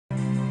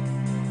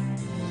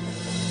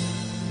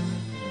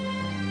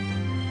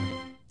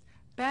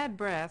Bad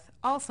breath,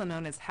 also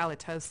known as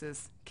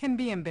halitosis, can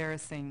be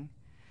embarrassing.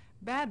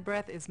 Bad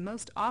breath is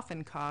most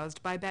often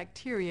caused by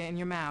bacteria in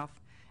your mouth,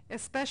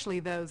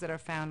 especially those that are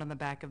found on the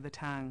back of the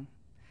tongue.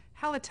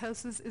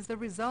 Halitosis is the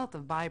result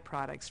of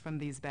byproducts from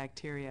these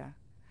bacteria.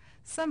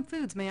 Some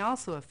foods may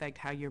also affect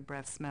how your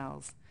breath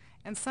smells,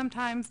 and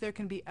sometimes there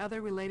can be other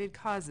related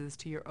causes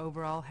to your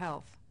overall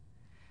health.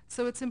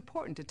 So it's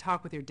important to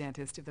talk with your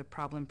dentist if the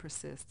problem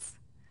persists.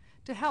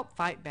 To help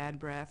fight bad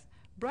breath,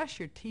 brush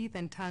your teeth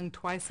and tongue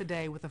twice a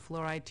day with a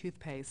fluoride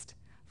toothpaste,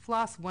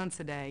 floss once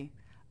a day,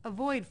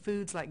 avoid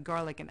foods like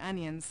garlic and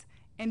onions,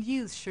 and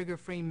use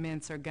sugar-free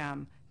mints or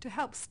gum to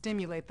help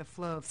stimulate the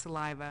flow of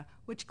saliva,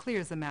 which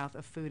clears the mouth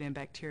of food and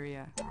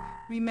bacteria.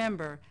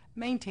 Remember,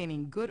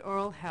 maintaining good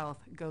oral health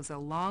goes a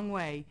long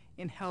way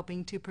in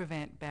helping to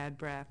prevent bad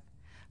breath.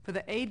 For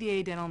the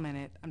ADA Dental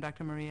Minute, I'm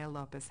Dr. Maria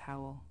Lopez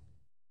Howell.